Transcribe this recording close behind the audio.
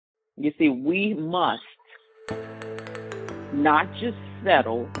You see, we must not just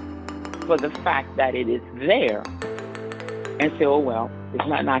settle for the fact that it is there and say, oh, well, there's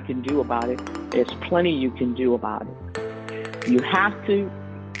nothing I can do about it. There's plenty you can do about it. You have to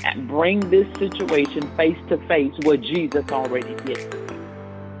bring this situation face to face what Jesus already did.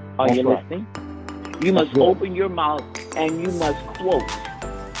 Are That's you right. listening? You must open your mouth and you must quote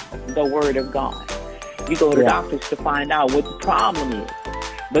the word of God. You go to doctors to find out what the problem is.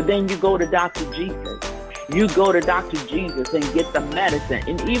 But then you go to Dr. Jesus. You go to Dr. Jesus and get the medicine.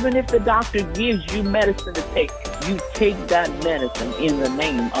 And even if the doctor gives you medicine to take, you take that medicine in the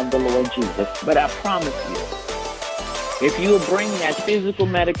name of the Lord Jesus. But I promise you, if you will bring that physical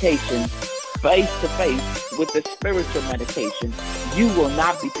medication face to face with the spiritual medication, you will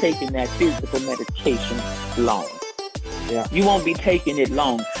not be taking that physical medication long. Yeah. You won't be taking it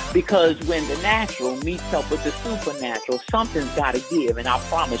long, because when the natural meets up with the supernatural, something's got to give, and I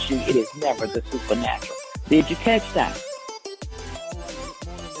promise you, it is never the supernatural. Did you catch that? All right, good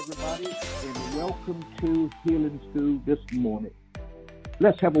morning, everybody, and welcome to Healing Stew this morning.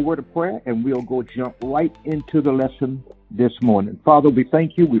 Let's have a word of prayer, and we'll go jump right into the lesson this morning. Father, we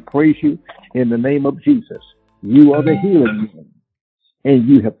thank you, we praise you in the name of Jesus. You are the healing one, and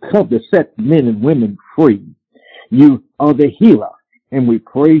you have come to set men and women free. You are the healer, and we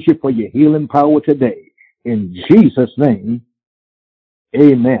praise you for your healing power today. In Jesus' name,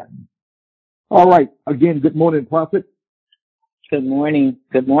 amen. All right. Again, good morning, Prophet. Good morning.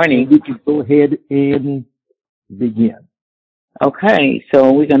 Good morning. We can go ahead and begin. Okay,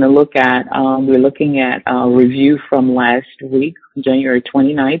 so we're going to look at, we're looking at a review from last week, January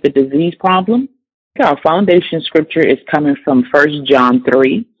 29th, the disease problem. Our foundation scripture is coming from 1 John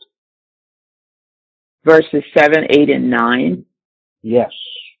 3, verses 7, 8, and 9. Yes.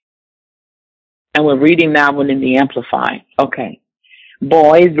 And we're reading that one in the Amplified. Okay.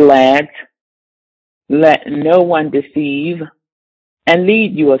 Boys, lads, let no one deceive and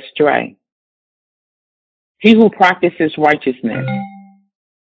lead you astray. He who practices righteousness,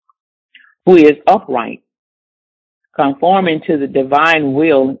 who is upright, conforming to the divine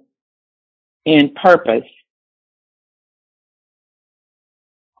will in purpose,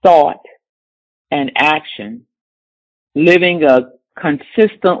 thought, and action, living a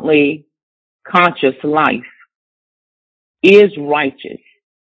consistently conscious life, is righteous,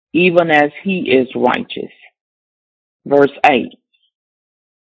 even as he is righteous. Verse 8.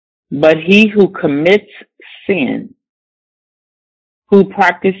 But he who commits sin, who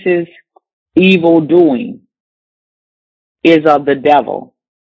practices evil doing, is of the devil,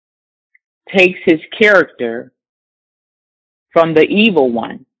 takes his character from the evil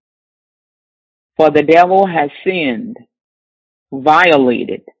one. For the devil has sinned,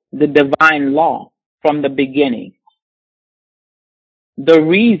 violated the divine law from the beginning. The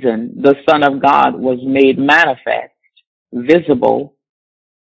reason the Son of God was made manifest, visible,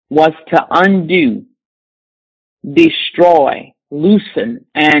 was to undo, destroy, loosen,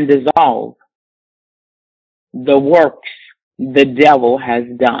 and dissolve the works the devil has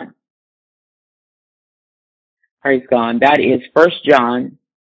done. Praise God. That is 1 John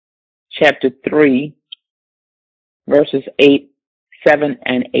chapter 3, verses 8, 7,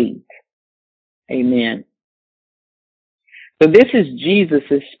 and 8. Amen. So this is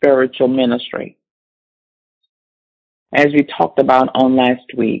Jesus' spiritual ministry. As we talked about on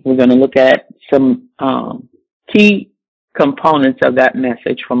last week, we're going to look at some key components of that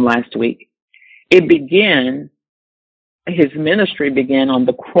message from last week. His ministry began on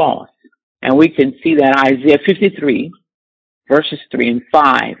the cross. And we can see that Isaiah 53, verses 3 and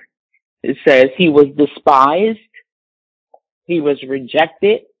 5. It says, he was despised, he was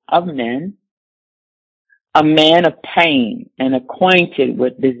rejected of men, a man of pain and acquainted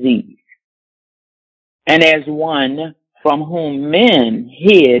with disease, and as one from whom men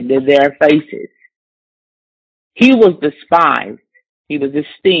hid their faces. He was despised, he was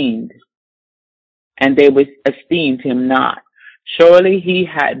esteemed, and they esteemed him not. Surely he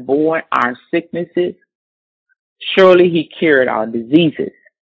had borne our sicknesses, surely he cured our diseases.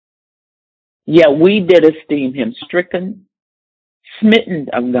 Yet we did esteem him stricken, smitten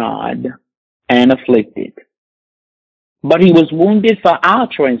of God, and afflicted. But he was wounded for our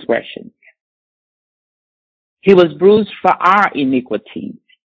transgressions. He was bruised for our iniquities.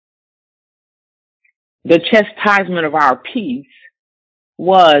 The chastisement of our peace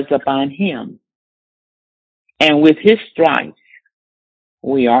was upon him, and with his stripes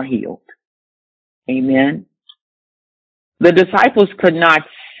we are healed. Amen. The disciples could not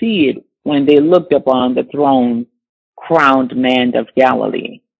see it when they looked upon the throne-crowned man of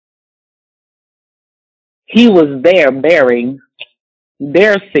Galilee. He was there bearing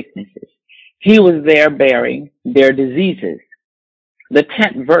their sicknesses. He was there bearing their diseases. The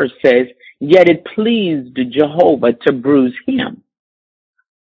 10th verse says, yet it pleased Jehovah to bruise him.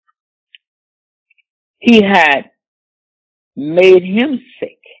 He had made him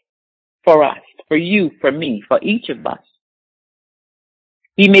sick for us, for you, for me, for each of us.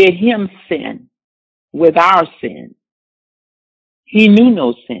 He made him sin with our sin. He knew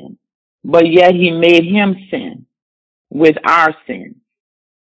no sin, but yet he made him sin with our sins.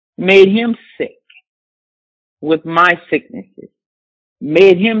 Made him sick with my sicknesses.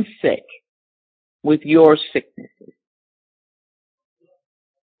 Made him sick with your sicknesses.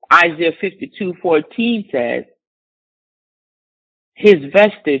 Isaiah 52:14 says, his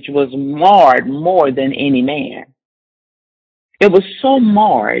vestige was marred more than any man. It was so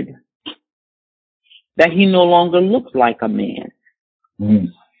marred that he no longer looked like a man. Mm.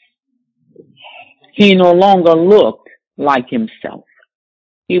 He no longer looked like himself.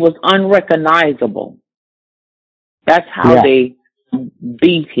 He was unrecognizable. That's how they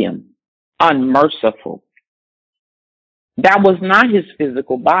beat him. Unmerciful. That was not his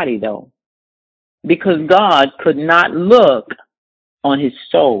physical body, though, because God could not look on his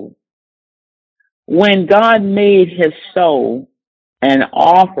soul. When God made his soul an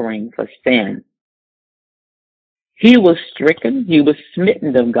offering for sin, he was stricken, he was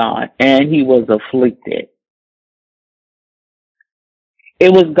smitten of God, and he was afflicted.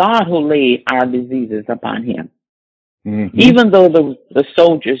 It was God who laid our diseases upon him. Mm-hmm. Even though the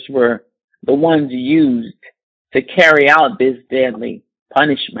soldiers were the ones used to carry out this deadly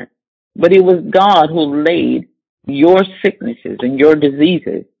punishment, but it was God who laid your sicknesses and your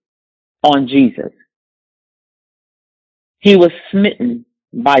diseases on Jesus. He was smitten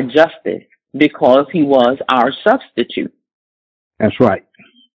by justice because he was our substitute. That's right.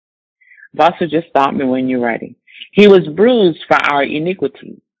 Pastor, just stop me when you're ready. He was bruised for our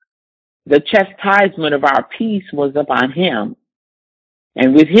iniquities. The chastisement of our peace was upon him,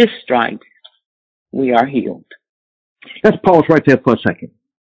 and with his stripes we are healed. Let's pause right there for a second.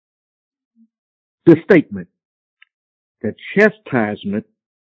 The statement, the chastisement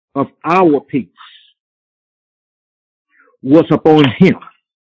of our peace was upon him,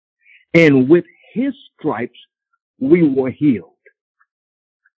 and with his stripes we were healed.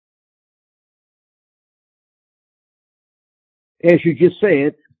 As you just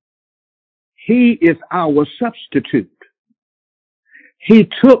said, he is our substitute. He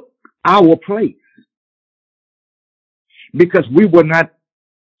took our place because we were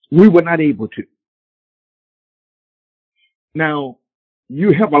not able to. Now,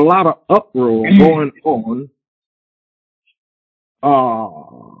 you have a lot of uproar going on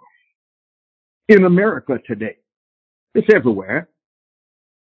in America today. It's everywhere,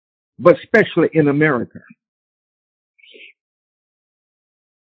 but especially in America.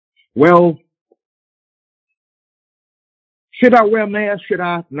 Well, should I wear a mask? Should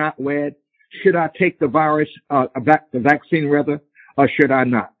I not wear it? Should I take the the vaccine rather, or should I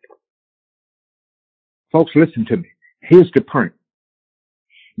not? Folks, listen to me. Here's the point.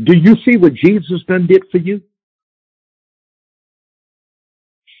 Do you see what Jesus done did for you?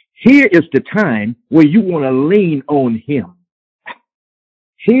 Here is the time where you want to lean on him.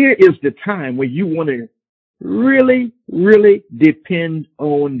 Here is the time where you want to really, really depend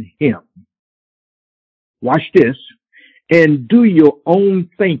on him. Watch this and do your own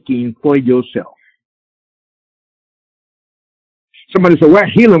thinking for yourself. Somebody said, well,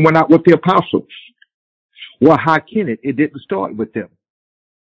 healing went out with the apostles. Well, how can it? It didn't start with them.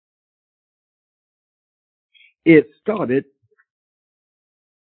 It started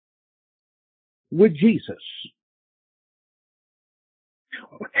with Jesus.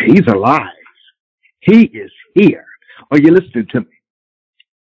 He's alive. He is here. Are you listening to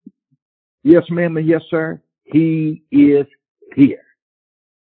me? Yes, ma'am, and yes, sir. He is here.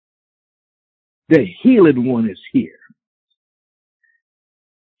 The healing one is here.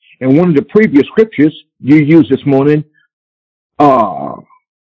 And one of the previous scriptures you used this morning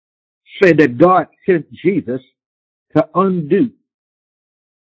said that God sent Jesus to undo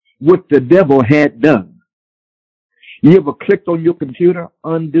what the devil had done. You ever clicked on your computer,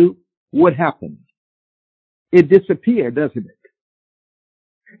 undo? What happens? It disappears, doesn't it?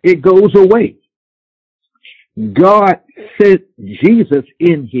 It goes away. God sent Jesus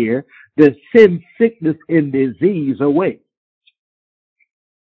in here to send sickness and disease away.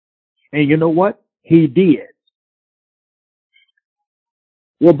 And you know what? He did.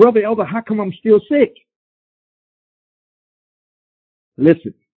 Well, Brother Elder, how come I'm still sick?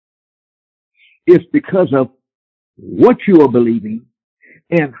 Listen, it's because of what you are believing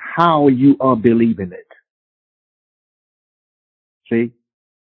and how you are believing it. See?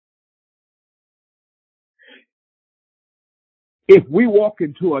 If we walk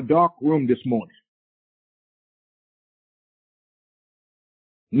into a dark room this morning,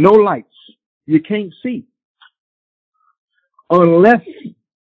 no lights, you can't see unless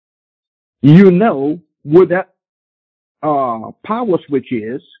you know where that power switch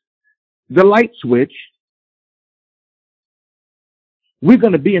is, the light switch. We're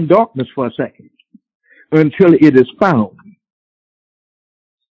going to be in darkness for a second until it is found.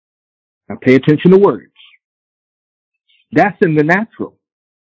 Now pay attention to words. That's in the natural.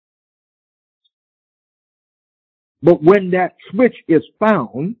 But when that switch is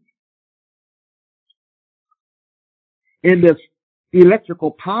found and there's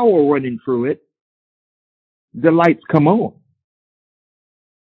electrical power running through it, the lights come on.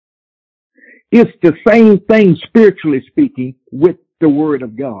 It's the same thing, spiritually speaking, with the Word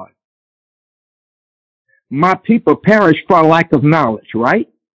of God. My people perish for lack of knowledge, right?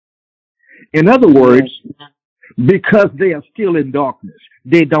 In other words, because they are still in darkness,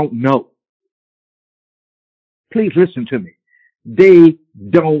 they don't know. Please listen to me. They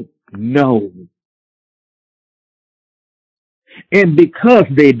don't know. And because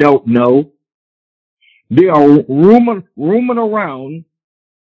they don't know, they are roaming around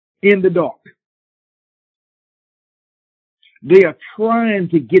in the dark. They are trying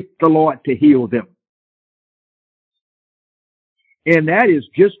to get the Lord to heal them. And that is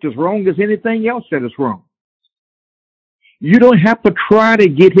just as wrong as anything else that is wrong. You don't have to try to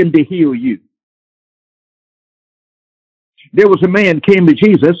get him to heal you. There was a man came to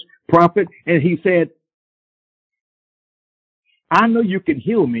Jesus, prophet, and he said, I know you can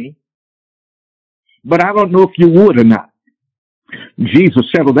heal me, but I don't know if you would or not.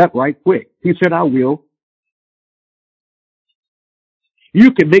 Jesus settled that right quick. He said, I will.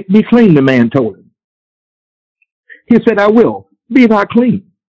 You can make me clean, the man told him. He said, I will. Be thou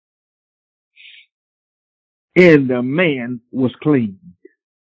clean. And the man was clean.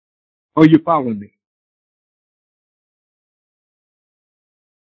 Are you following me?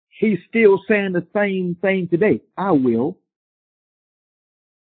 He's still saying the same thing today. I will.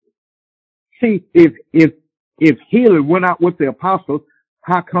 See, if healing went out with the apostles,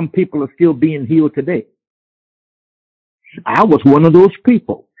 how come people are still being healed today? I was one of those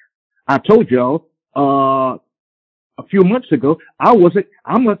people. I told y'all a few months ago,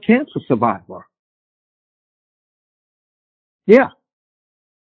 I'm a cancer survivor. Yeah.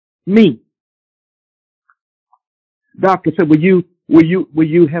 Me. Doctor said, will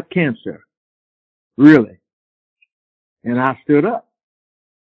you have cancer? Really? And I stood up.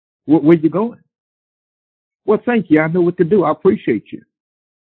 Where you going? Well, thank you. I know what to do. I appreciate you.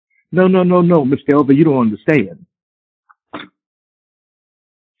 No, Mr. Elder, you don't understand.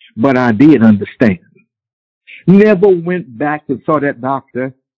 But I did understand. Never went back and saw that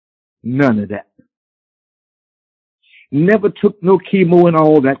doctor. None of that. Never took no chemo and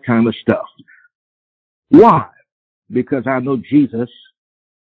all that kind of stuff. Why? Because I know Jesus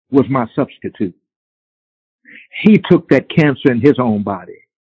was my substitute. He took that cancer in his own body.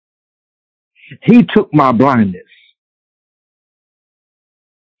 He took my blindness.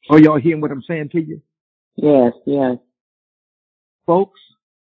 Are y'all hearing what I'm saying to you? Yes, yes. Folks,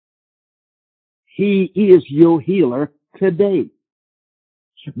 he is your healer today.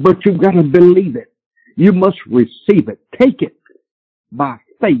 But you've got to believe it. You must receive it. Take it by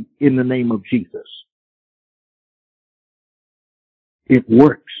faith in the name of Jesus. It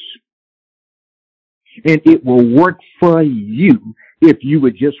works. And it will work for you if you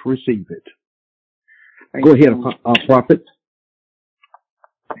would just receive it. Go ahead, prophet.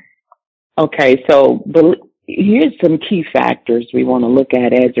 Okay, so here's some key factors we want to look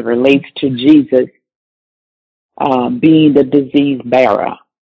at as it relates to Jesus being the disease bearer.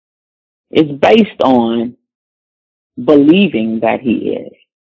 It's based on believing that he is,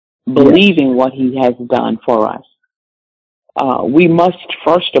 believing what he has done for us. We must,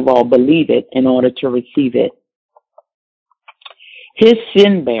 first of all, believe it in order to receive it. His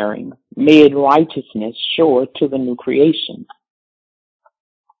sin bearing made righteousness sure to the new creation.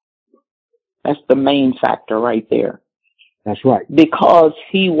 That's the main factor right there. That's right. Because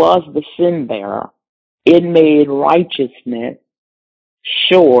he was the sin bearer, it made righteousness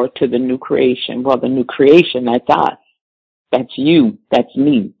sure to the new creation. Well, the new creation, that's us. That's you. That's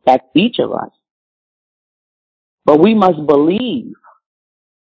me. That's each of us. But we must believe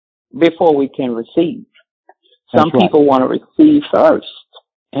before we can receive. Some people want to receive first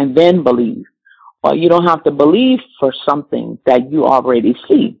and then believe. Well, you don't have to believe for something that you already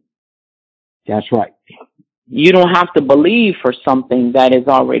see. That's right. You don't have to believe for something that is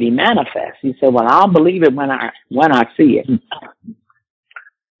already manifest. You say, well, I'll believe it when I see it.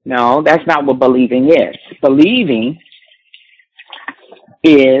 No, that's not what believing is. Believing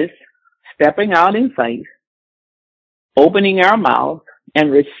is stepping out in faith, opening our mouth,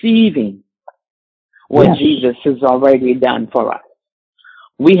 and receiving what Yes. Jesus has already done for us.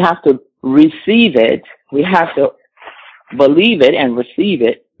 We have to receive it. We have to believe it and receive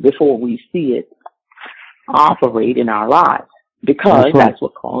it before we see it operate in our lives, because That's right.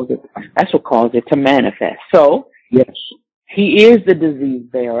 that's what caused it to manifest. So Yes. he is the disease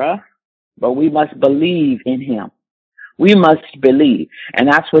bearer, but we must believe in him. We must believe. And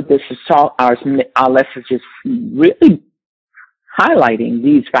that's what this is, our lesson is really highlighting,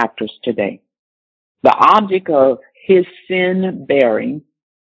 these factors today. The object of his sin bearing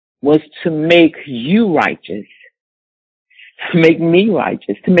was to make you righteous, to make me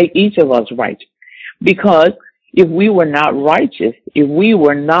righteous, to make each of us righteous. Because if we were not righteous, if we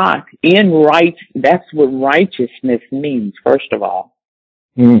were not in right, that's what righteousness means, first of all.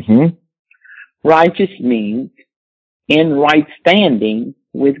 Mm-hmm. Righteous means in right standing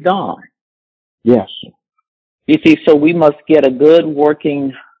with God. Yes. You see, so we must get a good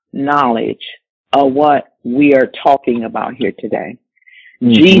working knowledge of what we are talking about here today.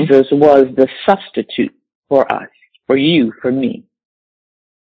 Mm-hmm. Jesus was the substitute for us, for you, for me.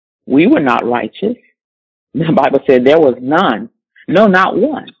 We were not righteous. The Bible said there was none. No, not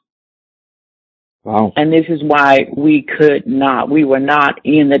one. Wow. And this is why we were not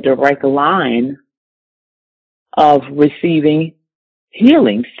in the direct line of receiving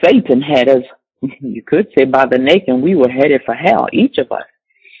healing. Satan had us, you could say, by the neck, and we were headed for hell, each of us.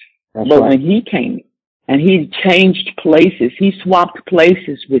 That's but right. when he came and he changed places, he swapped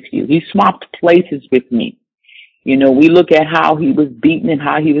places with you. He swapped places with me. You know, we look at how he was beaten and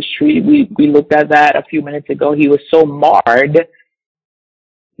how he was treated. We looked at that a few minutes ago. He was so marred,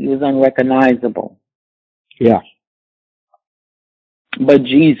 he was unrecognizable. Yeah. But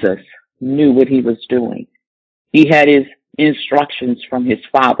Jesus knew what he was doing. He had his instructions from his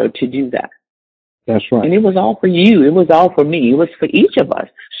Father to do that. That's right. And it was all for you. It was all for me. It was for each of us.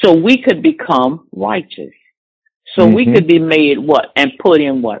 So we could become righteous. So we could be made what? And put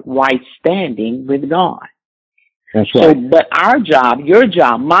in what? Right standing with God. That's right. So, but our job, your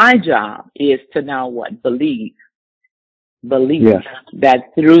job, my job is to now what? Believe. Believe Yes.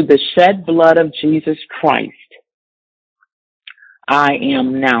 that through the shed blood of Jesus Christ, I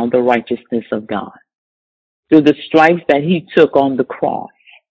am now the righteousness of God. Through the stripes that he took on the cross,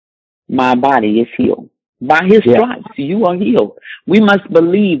 my body is healed. By his stripes, you are healed. We must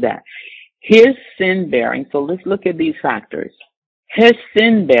believe that. His sin bearing, so let's look at these factors. His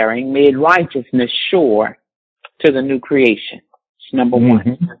sin bearing made righteousness sure to the new creation. It's number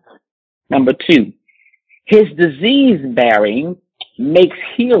one. Number two, his disease bearing makes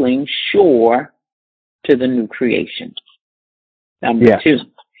healing sure to the new creation. Number two,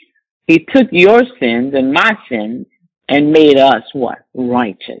 he took your sins and my sins and made us what?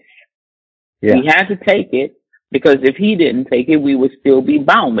 Righteous. He had to take it, because if he didn't take it, we would still be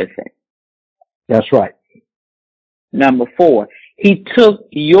bound with it. That's right. Number four, he took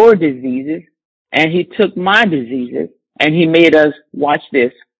your diseases and he took my diseases and he made us, watch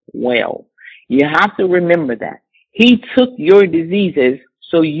this, well. You have to remember that. He took your diseases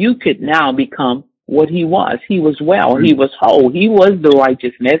so you could now become what he was. He was well. He was whole. He was the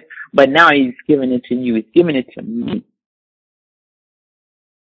righteousness, but now he's giving it to you. He's giving it to me.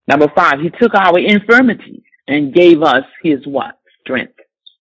 Number five, he took our infirmities and gave us his what? Strength.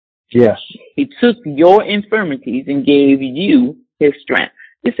 Yes. He took your infirmities and gave you his strength.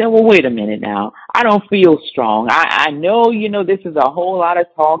 You say, well, wait a minute now. I don't feel strong. I know, this is a whole lot of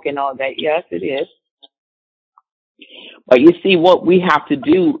talk and all that. Yes, it is. But you see, what we have to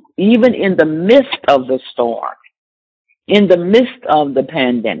do, even in the midst of the storm, in the midst of the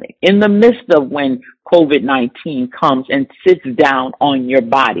pandemic, in the midst of when COVID-19 comes and sits down on your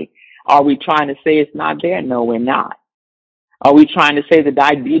body, are we trying to say it's not there? No, we're not. Are we trying to say the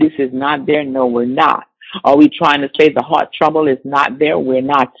diabetes is not there? No, we're not. Are we trying to say the heart trouble is not there? We're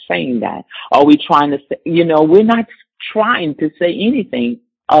not saying that. Are we trying to say, we're not trying to say anything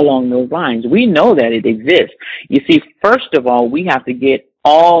along those lines. We know that it exists. You see, first of all, we have to get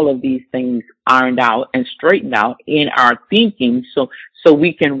all of these things ironed out and straightened out in our thinking so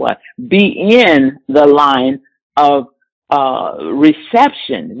we can be in the line of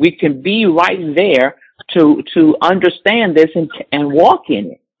reception. We can be right there to understand this and walk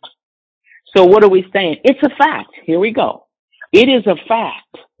in it. So what are we saying? It's a fact. Here we go. It is a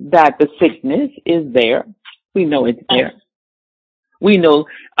fact that the sickness is there. We know it's there. We know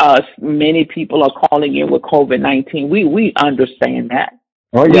many people are calling in with COVID-19. We understand that.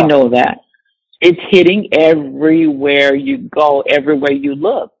 Oh, yeah. We know that. It's hitting everywhere you go, everywhere you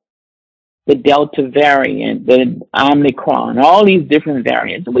look. The Delta variant, the Omicron, all these different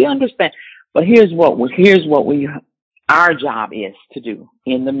variants. We understand. But here's what our job is to do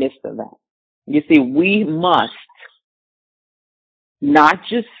in the midst of that. You see, we must not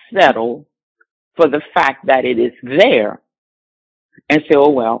just settle for the fact that it is there and say, oh,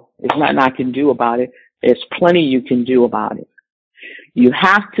 well, there's nothing I can do about it. There's plenty you can do about it. You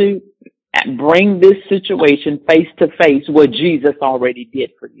have to bring this situation face to face what Jesus already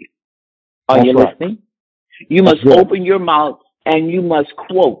did for you. Are you listening? You must open your mouth and you must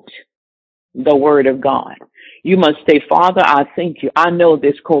quote the word of God. You must say, Father, I thank you. I know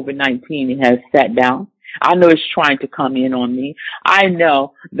this COVID-19 has sat down. I know it's trying to come in on me. I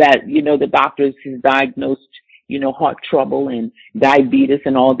know that, the doctors have diagnosed, heart trouble and diabetes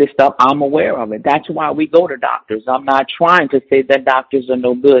and all this stuff. I'm aware of it. That's why we go to doctors. I'm not trying to say that doctors are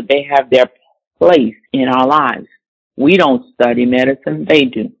no good. They have their place in our lives. We don't study medicine. They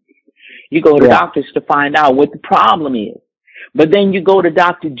do. You go to doctors to find out what the problem is. But then you go to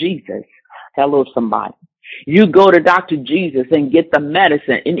Dr. Jesus. Hello, somebody. You go to Dr. Jesus and get the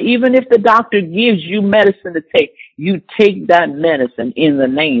medicine. And even if the doctor gives you medicine to take, you take that medicine in the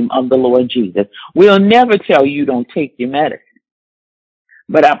name of the Lord Jesus. We'll never tell you don't take your medicine.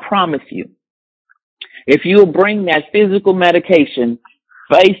 But I promise you, if you'll bring that physical medication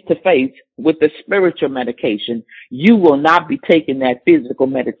face to face with the spiritual medication, you will not be taking that physical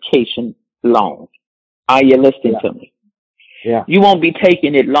medication long. Are you listening to me? Yeah. You won't be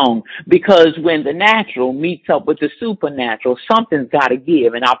taking it long, because when the natural meets up with the supernatural, something's got to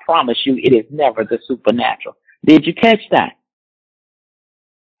give. And I promise you, it is never the supernatural. Did you catch that?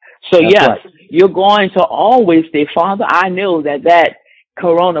 So yes, you're going to always say, Father, I know that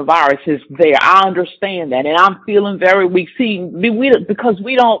coronavirus is there. I understand that. And I'm feeling very weak. See, because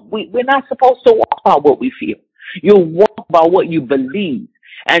we're not supposed to walk by what we feel. You'll walk by what you believe.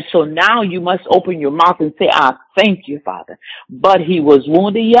 And so now you must open your mouth and say, I thank you, Father. But he was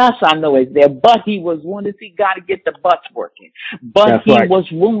wounded. Yes, I know it's there. But he was wounded. See, got to get the butts working. But he was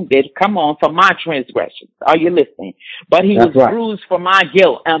wounded. Come on, for my transgressions. Are you listening? But he was bruised for my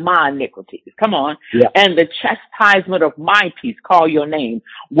guilt and my iniquities. Come on. Yeah. And the chastisement of my peace, call your name,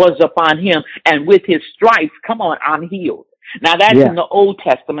 was upon him. And with his stripes, come on, I'm healed. Now that's in the Old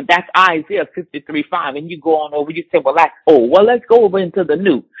Testament. That's Isaiah 53:5. And you go on over, you say, well, that's old. Well, let's go over into the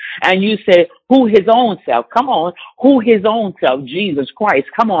New. And you say, who his own self? Come on. Who his own self? Jesus Christ.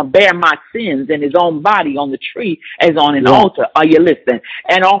 Come on. Bear my sins in his own body on the tree as on an altar. Are you listening?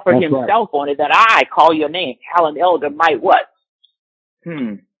 And offer himself on it that I call your name. Helen Elder might what?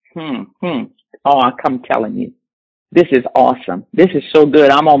 Oh, I'm telling you. This is awesome. This is so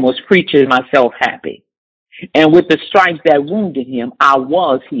good. I'm almost preaching myself happy. And with the stripes that wounded him, I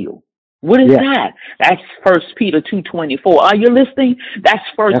was healed. What is that? That's 1 Peter 2:24. Are you listening? That's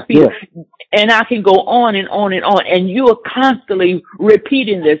 1 Peter. Good. And I can go on and on and on. And you are constantly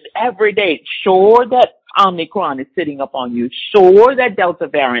repeating this every day. Sure that Omicron is sitting up on you. Sure that Delta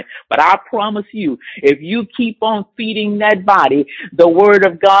variant. But I promise you, if you keep on feeding that body the word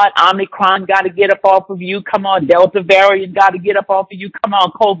of God, Omicron got to get up off of you. Come on, Delta variant got to get up off of you. Come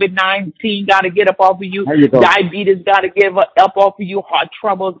on, COVID-19 got to get up off of you. Diabetes got to get up off of you. Heart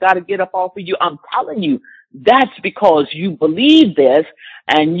troubles got to get up off of you. I'm telling you, that's because you believe this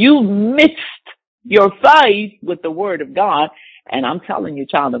and you mixed your faith with the word of God. And I'm telling you,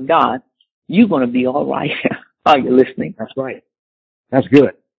 child of God, you're going to be all right. Are you listening? That's right. That's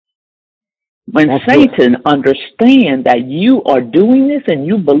good. When Satan understands that you are doing this and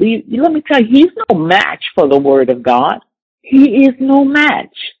you believe, let me tell you, he's no match for the word of God. He is no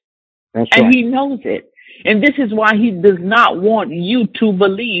match. That's and right. he knows it. And this is why he does not want you to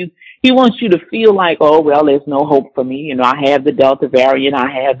believe. He wants you to feel like, oh, well, there's no hope for me. I have the Delta variant. I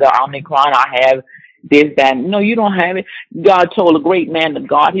have the Omicron. I have this, that. No, you don't have it. God told a great man of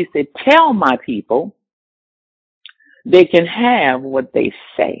God, he said, tell my people they can have what they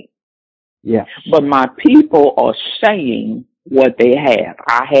say. Yes. But my people are saying what they have.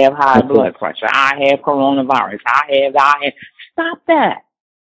 I have high blood pressure. I have coronavirus. I have. Stop that.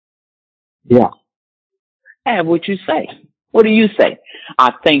 Yeah. Have what you say. What do you say?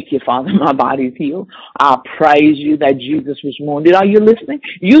 I thank you, Father, my body's healed. I praise you that Jesus was wounded. Are you listening?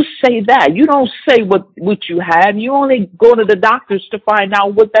 You say that. You don't say what you have. You only go to the doctors to find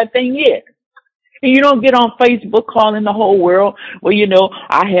out what that thing is. And you don't get on Facebook calling the whole world, well,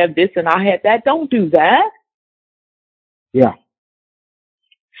 I have this and I have that. Don't do that. Yeah.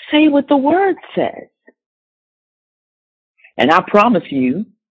 Say what the word says. And I promise you,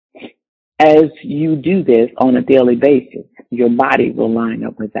 as you do this on a daily basis, your body will line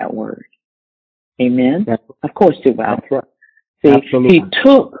up with that word. Amen. Of course he will. That's right. See, Absolutely. he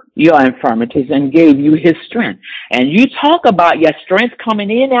took your infirmities and gave you his strength. And you talk about your strength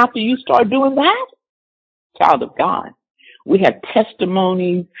coming in after you start doing that? Child of God. We have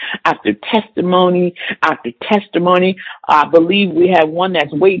testimony after testimony after testimony. I believe we have one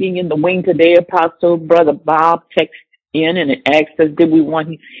that's waiting in the wing today. Apostle Brother Bob texted in and asked us, did we want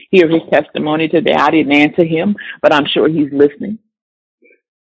to hear his testimony today? I didn't answer him, but I'm sure he's listening.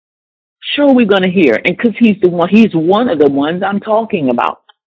 Sure, we're going to hear, and because he's one of the ones I'm talking about.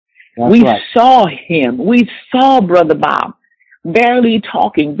 That's we right. saw him. We saw Brother Bob barely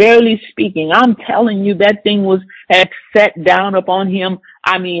talking, barely speaking. I'm telling you, that thing had set down upon him.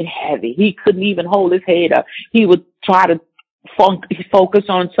 I mean, heavy. He couldn't even hold his head up. He would try to focus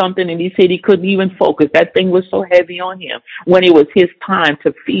on something, and he said he couldn't even focus. That thing was so heavy on him when it was his time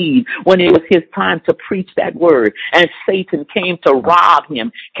to feed, when it was his time to preach that word. And Satan came to rob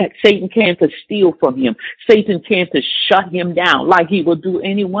him. Satan came to steal from him. Satan came to shut him down like he will do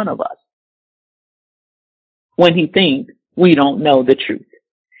any one of us when he thinks we don't know the truth.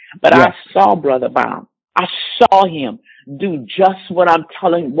 But yes. I saw Brother Bob. I saw him do just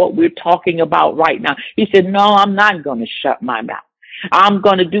what we're talking about right now. He said, no, I'm not going to shut my mouth. I'm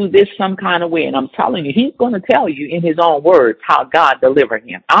going to do this some kind of way. And I'm telling you, he's going to tell you in his own words how God delivered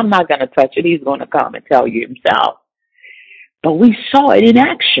him. I'm not going to touch it. He's going to come and tell you himself. But we saw it in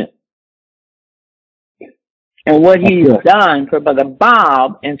action. And what he's done for Brother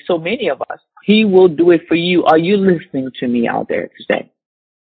Bob and so many of us, he will do it for you. Are you listening to me out there today?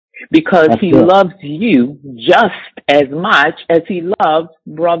 Because he loves you just as much as he loves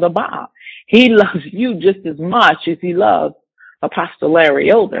Brother Bob. He loves you just as much as he loves Apostle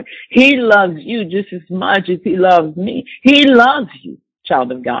Larry Elder. He loves you just as much as he loves me. He loves you,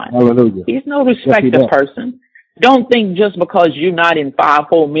 child of God. Hallelujah. He's no respecter person. Don't think just because you're not in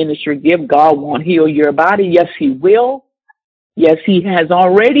fivefold ministry gift, God won't heal your body. Yes, he will. Yes, he has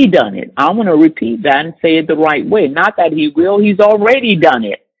already done it. I want to repeat that and say it the right way. Not that he will. He's already done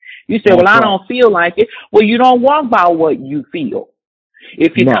it. You say, well, I don't feel like it. Well, you don't walk by what you feel.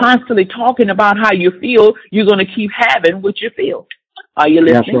 If you're constantly talking about how you feel, you're going to keep having what you feel. Are you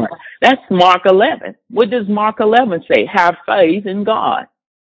listening? That's Mark 11. What does Mark 11 say? Have faith in God.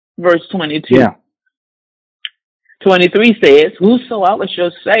 Verse 22. 23 says, whosoever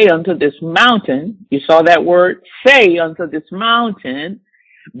shall say unto this mountain, you saw that word, say unto this mountain,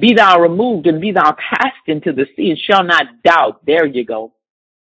 be thou removed and be thou cast into the sea, and shall not doubt, there you go,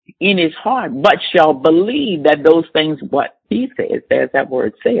 in his heart, but shall believe that those things, what he says, there's that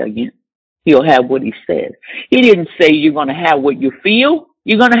word say again, he'll have what he says. He didn't say you're going to have what you feel.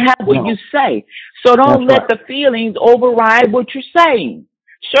 You're going to have what you say. So don't let the feelings override what you're saying.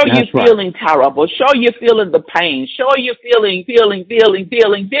 Sure, you're feeling terrible. Sure, you're feeling the pain. Sure, you're feeling,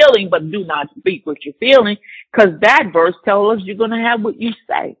 but do not speak what you're feeling, because that verse tells us you're going to have what you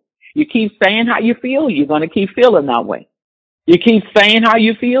say. You keep saying how you feel, you're going to keep feeling that way. You keep saying how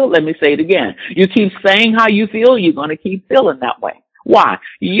you feel, let me say it again. You keep saying how you feel, you're going to keep feeling that way. Why?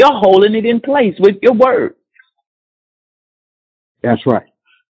 You're holding it in place with your words. That's right.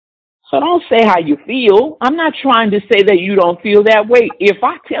 So don't say how you feel. I'm not trying to say that you don't feel that way. If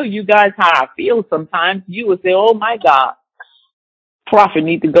I tell you guys how I feel sometimes, you would say, oh, my God, prophet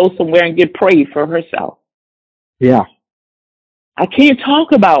needs to go somewhere and get prayed for herself. Yeah. I can't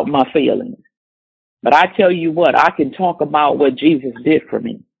talk about my feelings. But I tell you what, I can talk about what Jesus did for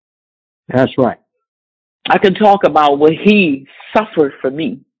me. That's right. I can talk about what he suffered for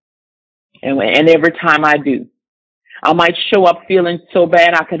me. And every time I do, I might show up feeling so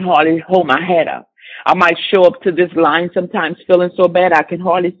bad I can hardly hold my head up. I might show up to this line sometimes feeling so bad I can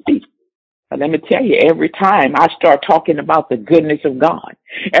hardly speak. But let me tell you, every time I start talking about the goodness of God,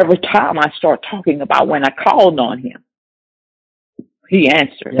 every time I start talking about when I called on him, he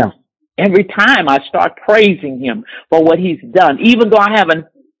answered. Yeah. Every time I start praising him for what he's done, even though I haven't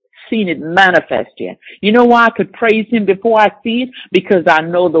seen it manifest yet. You know why I could praise him before I see it? Because I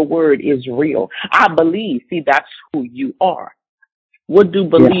know the word is real. I believe. See, that's who you are. What do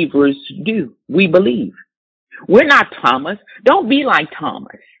believers do? We believe. We're not Thomas. Don't be like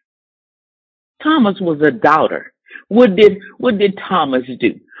Thomas. Thomas was a doubter. What did Thomas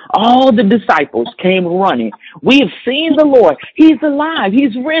do? All the disciples came running. We have seen the Lord. He's alive.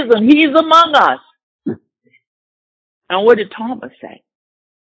 He's risen. He's among us. And what did Thomas say?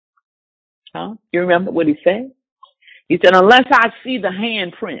 Huh? You remember what he said? He said, unless I see the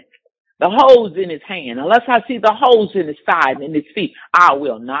handprint, the holes in his hand, unless I see the holes in his side and his feet, I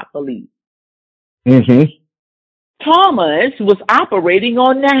will not believe. Mm-hmm. Thomas was operating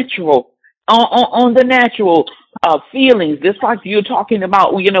on natural. on the natural feelings, just like you're talking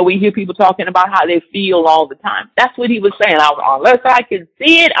about. You know, we hear people talking about how they feel all the time. That's what he was saying. Unless I can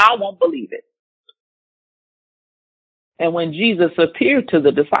see it, I won't believe it. And when Jesus appeared to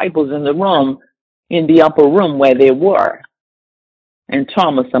the disciples in the room, in the upper room where they were, and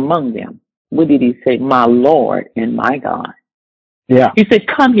Thomas among them, what did he say? My Lord and my God. Yeah. He said,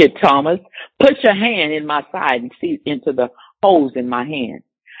 come here, Thomas. Put your hand in my side and see into the holes in my hand.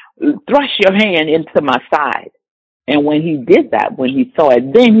 Thrust your hand into my side. And when he did that, when he saw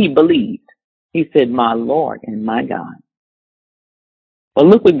it, then he believed. He said, my Lord and my God. But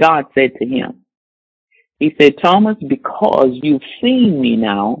look what God said to him. He said, Thomas, because you've seen me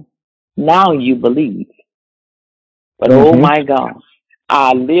now you believe. But oh my God,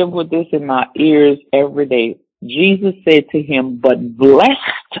 I live with this in my ears every day. Jesus said to him, but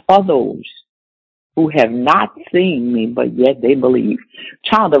blessed are those who have not seen me, but yet they believe.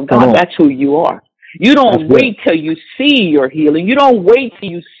 Child of God, that's who you are. You don't wait till you see your healing. You don't wait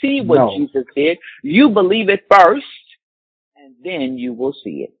till you see what Jesus did. You believe it first, and then you will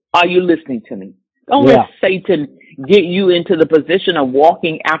see it. Are you listening to me? Don't let Satan get you into the position of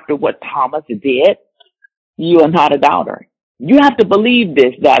walking after what Thomas did. You are not a doubter. You have to believe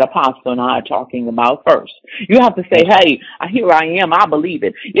this, that Apostle and I are talking about first. You have to say, hey, here I am. I believe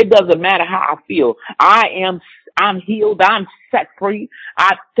it. It doesn't matter how I feel. I'm healed. I'm set free.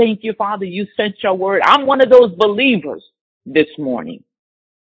 I thank you, Father. You sent your word. I'm one of those believers this morning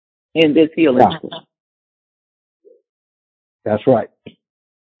in this healing school. That's right.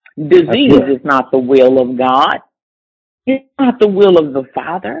 Disease is not the will of God. It's not the will of the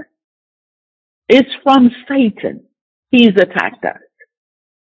Father. It's from Satan. He's attacked us.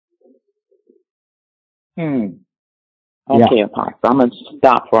 Okay, Apostle, I'm going to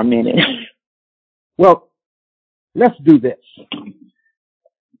stop for a minute. Well, let's do this.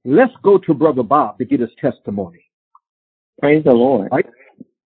 Let's go to Brother Bob to get his testimony. Praise the Lord. Right?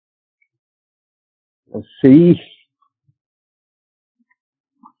 Let's see.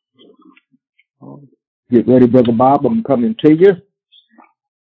 Get ready, Brother Bob. I'm coming to you.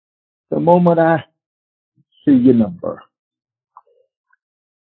 The moment I see your number.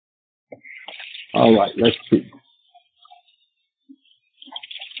 All right, let's see.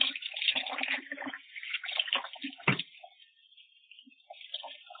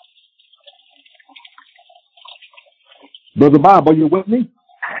 Brother Bob, are you with me?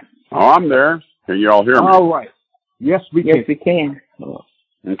 Oh, I'm there. Can you all hear me? All right. Yes, we can. Yes, we can.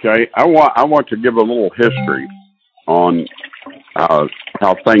 Okay. I want to give a little history on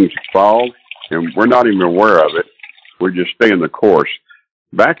how things evolve, and we're not even aware of it. We're just staying the course.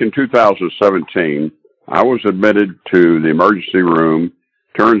 Back in 2017, I was admitted to the emergency room.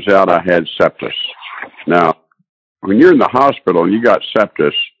 Turns out I had sepsis. Now, when you're in the hospital and you got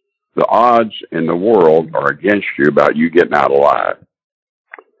sepsis, the odds in the world are against you about you getting out alive.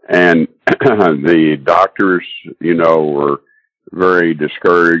 And the doctors, were very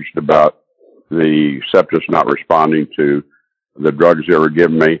discouraged about the sepsis not responding to the drugs they were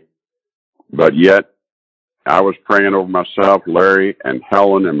giving me. But yet, I was praying over myself. Larry and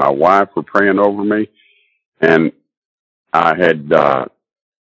Helen and my wife were praying over me. And I had,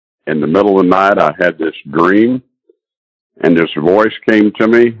 in the middle of the night, I had this dream. And this voice came to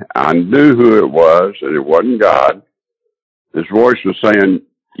me. I knew who it was, and it wasn't God. This voice was saying,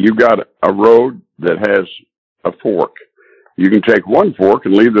 you've got a road that has a fork. You can take one fork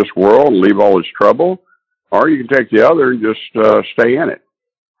and leave this world and leave all this trouble, or you can take the other and just stay in it.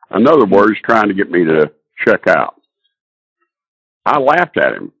 In other words, trying to get me to check out. I laughed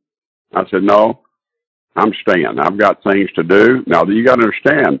at him. I said, no, I'm staying. I've got things to do. Now, you got to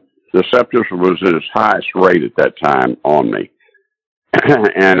understand, the sepsis was at its highest rate at that time on me.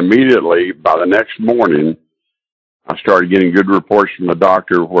 And immediately, by the next morning, I started getting good reports from the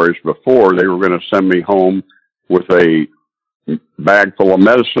doctor, whereas before they were going to send me home with a bag full of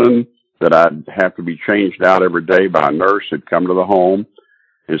medicine that I'd have to be changed out every day by a nurse who'd come to the home.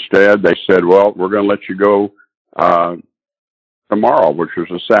 Instead, they said, well, we're going to let you go tomorrow, which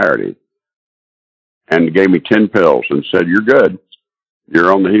was a Saturday, and gave me 10 pills and said, you're good.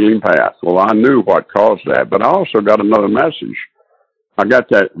 You're on the healing path. Well, I knew what caused that, but I also got another message. I got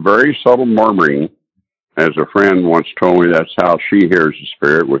that very subtle murmuring, as a friend once told me that's how she hears the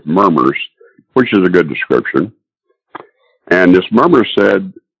Spirit, with murmurs, which is a good description. And this murmur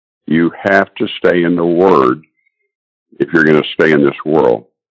said, you have to stay in the Word if you're going to stay in this world.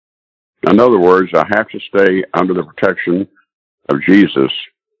 In other words, I have to stay under the protection of Jesus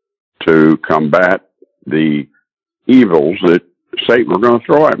to combat the evils that Satan were going to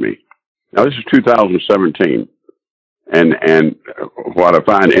throw at me. Now, this is 2017. And what I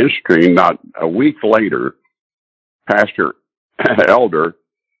find interesting, not a week later, Pastor Elder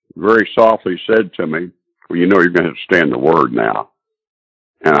very softly said to me, well, you know, you're going to have to stand the word now.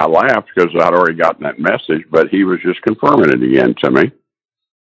 And I laughed because I'd already gotten that message, but he was just confirming it again to me.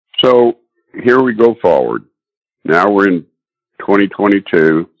 So here we go forward. Now we're in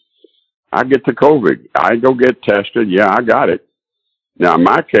 2022. I get the COVID. I go get tested. Yeah, I got it. Now, in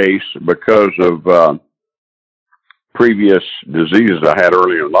my case, because of previous diseases I had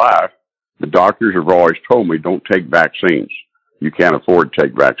earlier in life, the doctors have always told me, don't take vaccines. You can't afford to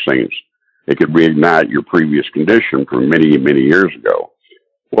take vaccines. It could reignite your previous condition from many, many years ago.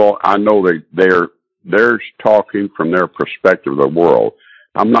 Well, I know they're talking from their perspective of the world.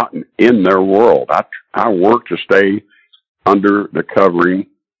 I'm not in their world. I work to stay under the covering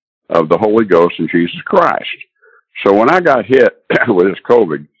of the Holy Ghost and Jesus Christ. So when I got hit with this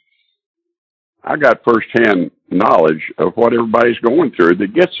COVID, I got firsthand knowledge of what everybody's going through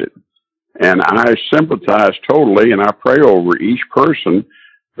that gets it. And I sympathize totally, and I pray over each person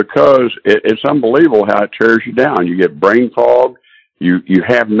because it's unbelievable how it tears you down. You get brain fog. You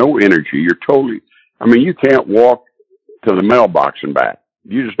have no energy. You're totally, I mean, you can't walk to the mailbox and back.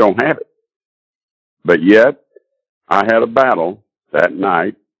 You just don't have it. But yet, I had a battle that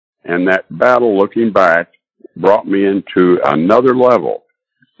night, and that battle, looking back, brought me into another level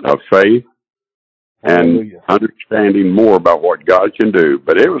of faith and understanding more about what God can do.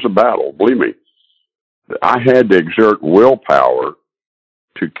 But it was a battle, believe me. I had to exert willpower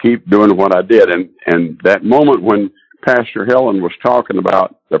to keep doing what I did. And that moment when Pastor Helen was talking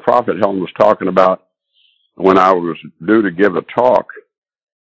about, the prophet Helen was talking about when I was due to give a talk,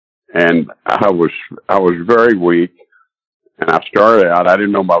 and I was very weak, and I started out, I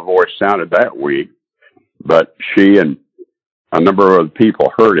didn't know my voice sounded that weak, but she and a number of other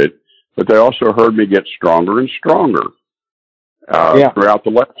people heard it, but they also heard me get stronger and stronger throughout the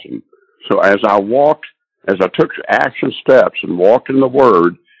lesson. So as I took action steps and walked in the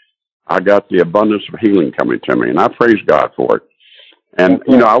Word, I got the abundance of healing coming to me, and I praise God for it. And,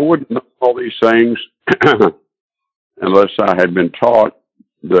 you know, I wouldn't know all these things unless I had been taught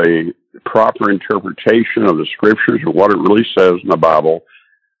the proper interpretation of the Scriptures and what it really says in the Bible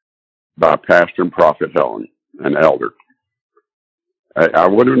by Pastor and Prophet Helen, an elder. I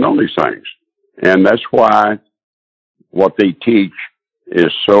wouldn't have known these things. And that's why what they teach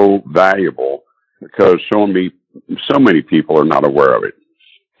is so valuable, because so many people are not aware of it.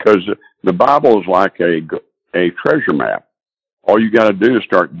 Because the Bible is like a treasure map. All you got to do is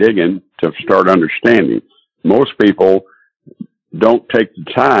start digging to start understanding. Most people don't take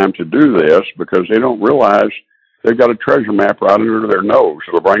the time to do this because they don't realize they've got a treasure map right under their nose.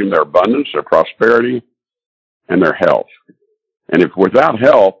 It'll bring them their abundance, their prosperity, and their health. And if without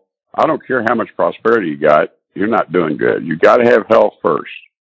health, I don't care how much prosperity you got, you're not doing good. You got to have health first.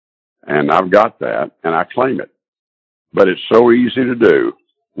 And I've got that, and I claim it. But it's so easy to do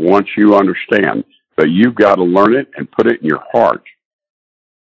once you understand. But you've got to learn it and put it in your heart.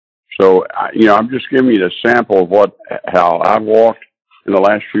 So, you know, I'm just giving you a sample of how I've walked in the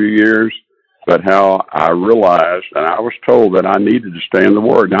last few years, but how I realized, and I was told that I needed to stay in the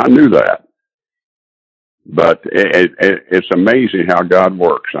Word, and I knew that. But it's amazing how God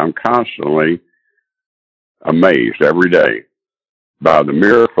works. I'm constantly amazed every day by the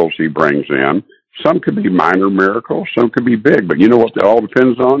miracles He brings in. Some could be minor miracles, some could be big, but you know what it all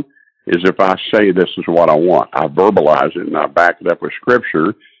depends on? Is if I say this is what I want. I verbalize it, and I back it up with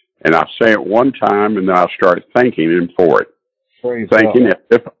Scripture, and I say it one time, and then I start thanking Him for it. Thanking it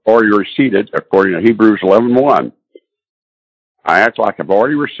if I've already received it, according to Hebrews 11:1. I act like I've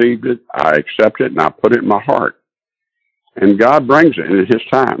already received it, I accept it, and I put it in my heart. And God brings it in His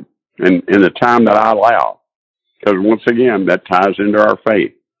time, and in the time that I allow. Because once again, that ties into our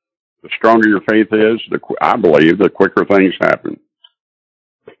faith. The stronger your faith is, I believe, the quicker things happen.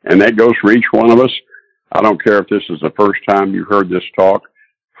 And that goes for each one of us. I don't care if this is the first time you heard this talk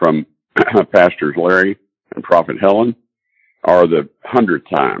from Pastors Larry and Prophet Helen, or the 100th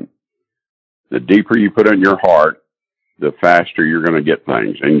time. The deeper you put it in your heart, the faster you're going to get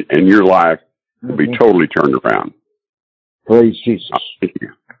things, and your life will be totally turned around. Praise Jesus. Thank you.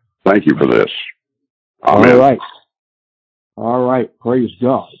 Thank you for this. Amen. All right. All right. Praise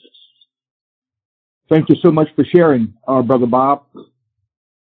God. Thank you so much for sharing, Brother Bob.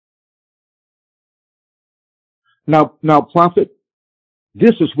 Now, Prophet,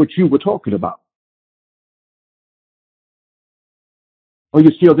 this is what you were talking about. Are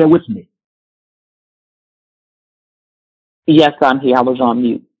you still there with me? Yes, I'm here. I was on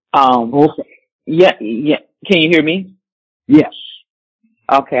mute. Okay. Yeah. Can you hear me? Yes.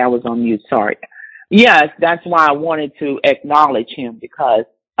 Okay, I was on mute. Sorry. Yes, that's why I wanted to acknowledge him because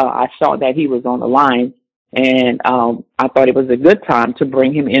I saw that he was on the line, and I thought it was a good time to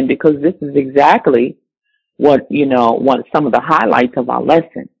bring him in because this is exactly what some of the highlights of our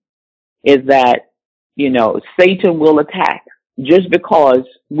lesson is that Satan will attack just because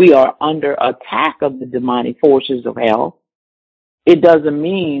we are under attack of the demonic forces of hell. It doesn't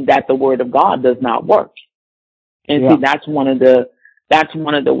mean that the word of God does not work. And see, that's one of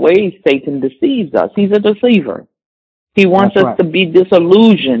the ways Satan deceives us. He's a deceiver. He wants us to be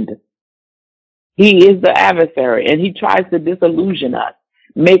disillusioned. He is the adversary, and he tries to disillusion us,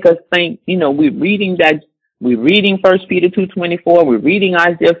 make us think, we're reading 1 Peter 2:24, we're reading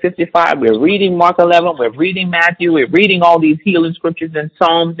Isaiah 55, we're reading Mark 11, we're reading Matthew, we're reading all these healing scriptures and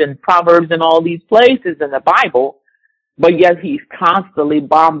Psalms and Proverbs and all these places in the Bible, but yet he's constantly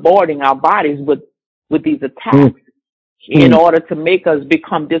bombarding our bodies with these attacks in order to make us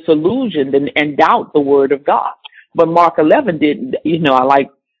become disillusioned and doubt the word of God. But Mark 11 didn't, I like,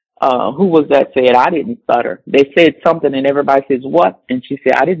 who was that said, I didn't stutter. They said something and everybody says, what? And she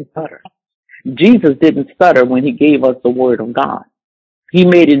said, I didn't stutter. Jesus didn't stutter when he gave us the word of God. He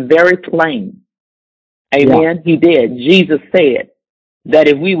made it very plain. Amen. Yeah. He did. Jesus said that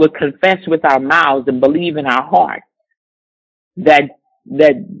if we would confess with our mouths and believe in our heart that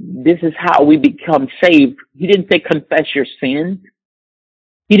this is how we become saved. He didn't say confess your sins.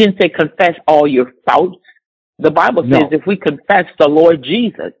 He didn't say confess all your faults. The Bible says if we confess the Lord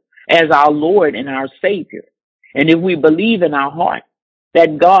Jesus as our Lord and our Savior, and if we believe in our heart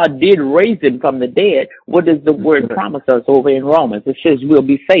that God did raise him from the dead, what does the word promise us over in Romans? It says we'll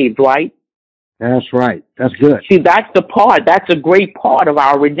be saved, right? That's right. That's good. See, that's a great part of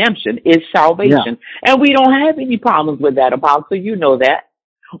our redemption is salvation. Yeah. And we don't have any problems with that, Apostle. You know that.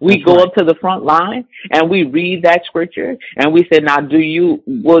 We go up to the front line and we read that scripture and we say, now, do you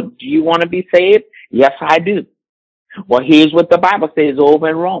want to be saved? Yes, I do. Well, here's what the Bible says over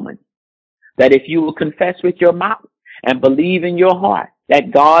in Romans, that if you will confess with your mouth and believe in your heart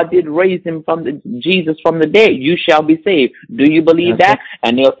that God did raise him Jesus from the dead, you shall be saved. Do you believe that?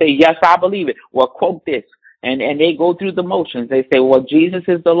 And they'll say, yes, I believe it. Well, quote this. And they go through the motions. They say, well, Jesus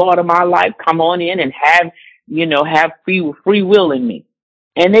is the Lord of my life. Come on in and have free will in me.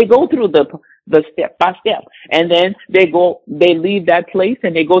 And they go through the step by step. And then they leave that place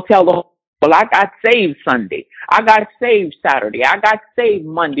and they go tell the, well, I got saved Sunday. I got saved Saturday. I got saved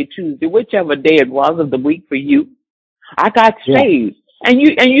Monday, Tuesday, whichever day it was of the week for you. I got saved. And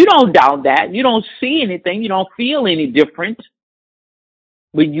you don't doubt that. You don't see anything. You don't feel any different.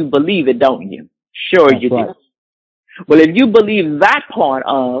 But you believe it, don't you? Sure you do. Well, if you believe that part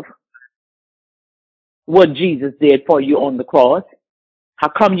of what Jesus did for you on the cross, how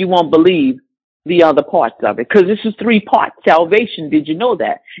come you won't believe the other parts of it? Because this is 3-part salvation. Did you know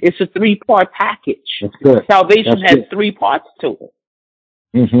that? It's a 3-part package. That's good. Salvation has 3 parts to it.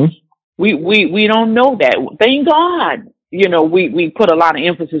 Mm-hmm. We don't know that. Thank God. We put a lot of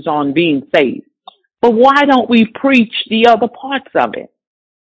emphasis on being saved. But why don't we preach the other parts of it?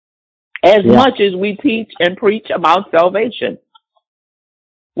 As much as we teach and preach about salvation.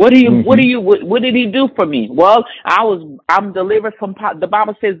 What did he do for me? Well, I'm delivered from, the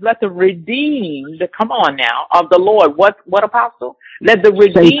Bible says, let the redeemed, come on now, of the Lord. What apostle? Let the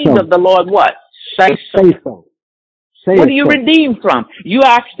redeemed of the Lord what? Say so. What are you redeemed from? You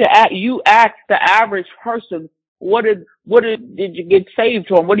ask the average person, what did you get saved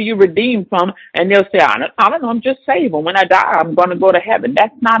from? What are you redeemed from? And they'll say, I don't know, I'm just saved. And when I die, I'm going to go to heaven.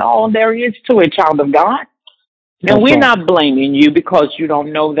 That's not all there is to it, child of God. And we're not blaming you because you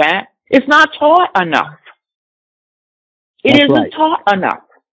don't know that. It's not taught enough. It isn't taught enough.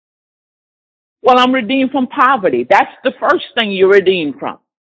 Well, I'm redeemed from poverty. That's the first thing you're redeemed from.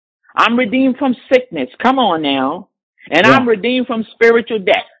 I'm redeemed from sickness. Come on now. And I'm redeemed from spiritual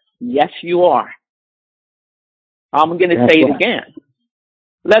death. Yes, you are. I'm going to say it again.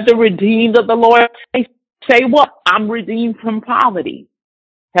 Let the redeemed of the Lord say what? I'm redeemed from poverty.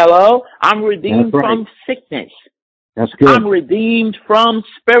 Hello? I'm redeemed from sickness. That's good. I'm redeemed from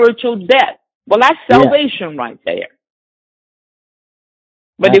spiritual death. Well, that's salvation right there.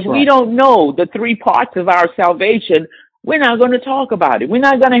 But if we don't know the 3 parts of our salvation, we're not going to talk about it. We're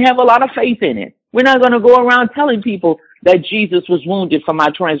not going to have a lot of faith in it. We're not going to go around telling people that Jesus was wounded for my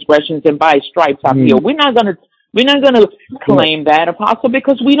transgressions and by his stripes I'm healed. We're not going to claim that, Apostle,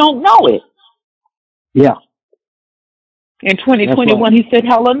 because we don't know it. Yeah. In 2021, he said,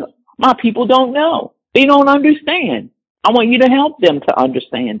 Helen, my people don't know. They don't understand. I want you to help them to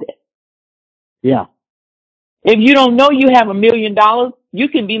understand it. Yeah. If you don't know you have $1 million, you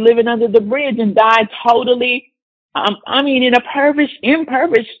can be living under the bridge and die totally I mean, in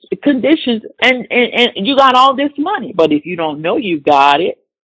impoverished conditions, and you got all this money. But if you don't know you got it,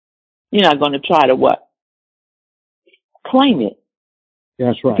 you're not going to try to what? Claim it.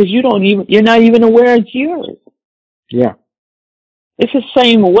 That's right. Because you're not even aware it's yours. Yeah. It's the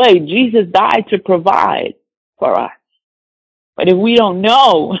same way. Jesus died to provide for us. But if we don't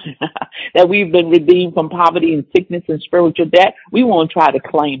know that we've been redeemed from poverty and sickness and spiritual debt, we won't try to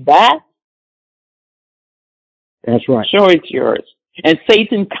claim that. That's right. Sure, it's yours. And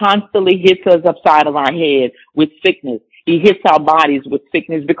Satan constantly hits us upside of our head with sickness. He hits our bodies with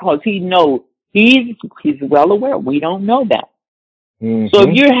sickness because he knows he's well aware. We don't know that. Mm-hmm. So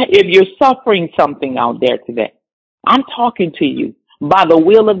if you're suffering something out there today, I'm talking to you by the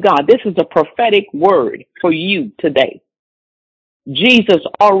will of God. This is a prophetic word for you today. Jesus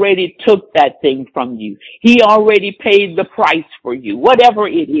already took that thing from you. He already paid the price for you, whatever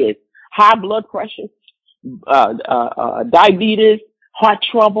it is. High blood pressure, diabetes, heart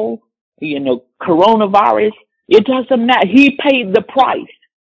trouble, coronavirus. It doesn't matter. He paid the price.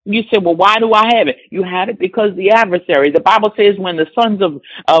 You say, well, why do I have it? You had it because the adversary. The Bible says when the sons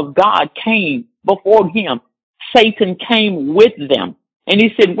of God came before him, Satan came with them. And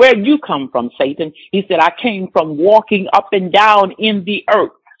he said, where'd you come from, Satan? He said, I came from walking up and down in the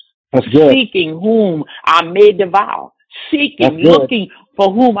earth, seeking whom I may devour, looking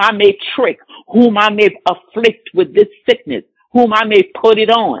for whom I may trick, whom I may afflict with this sickness, whom I may put it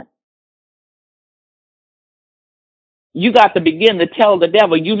on. You got to begin to tell the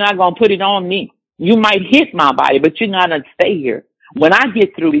devil, you're not going to put it on me. You might hit my body, but you're not going to stay here. When I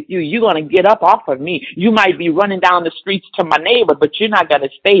get through with you, you're going to get up off of me. You might be running down the streets to my neighbor, but you're not going to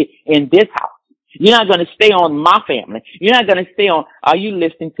stay in this house. You're not going to stay on my family. You're not going to stay on, are you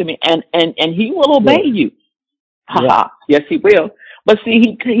listening to me? And he will obey you. Yeah. Yes, he will. But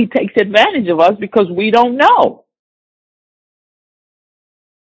see, he takes advantage of us because we don't know.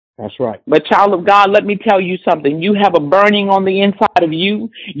 That's right. But child of God, let me tell you something. You have a burning on the inside of you.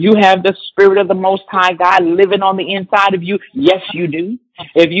 You have the Spirit of the Most High God living on the inside of you. Yes, you do.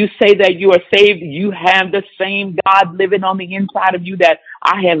 If you say that you are saved, you have the same God living on the inside of you that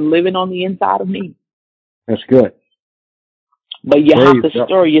I have living on the inside of me. That's good. But you have to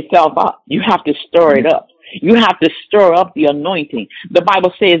stir yourself up. You have to stir it up. You have to stir up the anointing. The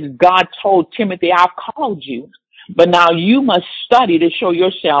Bible says God told Timothy, I've called you. But now you must study to show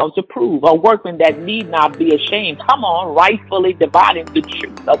yourselves approved, a workman that need not be ashamed. Come on, rightfully dividing the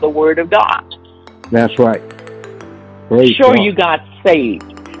truth of the word of God. That's right. You got saved.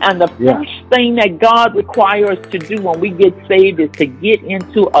 And the first thing that God requires us to do when we get saved is to get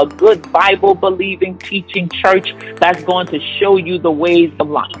into a good Bible-believing, teaching church that's going to show you the ways of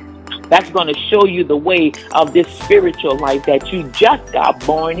life. That's going to show you the way of this spiritual life that you just got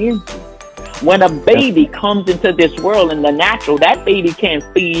born into. When a baby comes into this world in the natural, that baby can't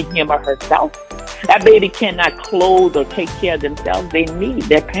feed him or herself. That baby cannot clothe or take care of themselves. They need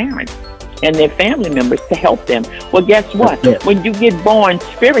their parents and their family members to help them. Well, guess what? When you get born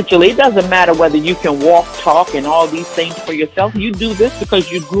spiritually, it doesn't matter whether you can walk, talk, and all these things for yourself. You do this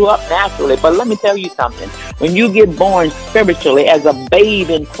because you grew up naturally. But let me tell you something. When you get born spiritually as a babe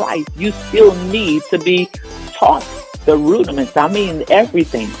in Christ, you still need to be taught the rudiments,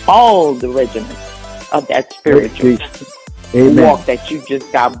 everything, all the regiments of that spiritual walk that you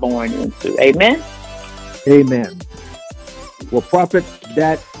just got born into. Amen? Amen. Well, Prophet,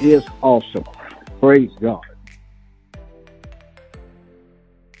 that is awesome. Praise God.